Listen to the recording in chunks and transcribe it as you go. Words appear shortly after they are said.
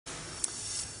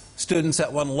Students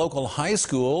at one local high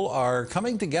school are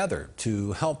coming together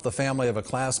to help the family of a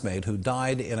classmate who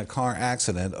died in a car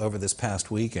accident over this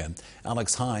past weekend.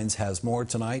 Alex Hines has more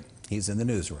tonight. He's in the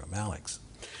newsroom. Alex.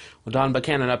 Well, Don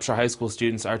Buchanan Upshur High School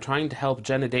students are trying to help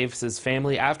Jenna Davis's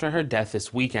family after her death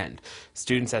this weekend.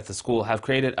 Students at the school have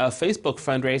created a Facebook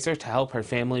fundraiser to help her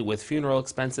family with funeral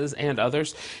expenses and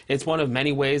others. It's one of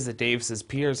many ways that Davis's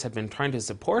peers have been trying to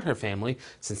support her family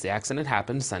since the accident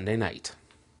happened Sunday night.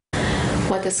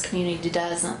 What this community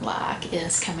doesn't lack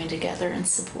is coming together and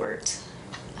support,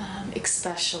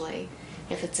 especially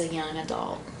if it's a young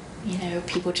adult. You know,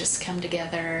 people just come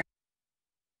together.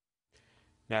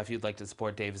 Now, if you'd like to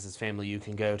support Davis's family, you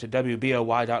can go to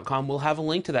WBOY.com. We'll have a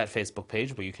link to that Facebook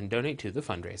page where you can donate to the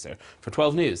fundraiser. For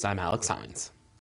 12 News, I'm Alex Hines.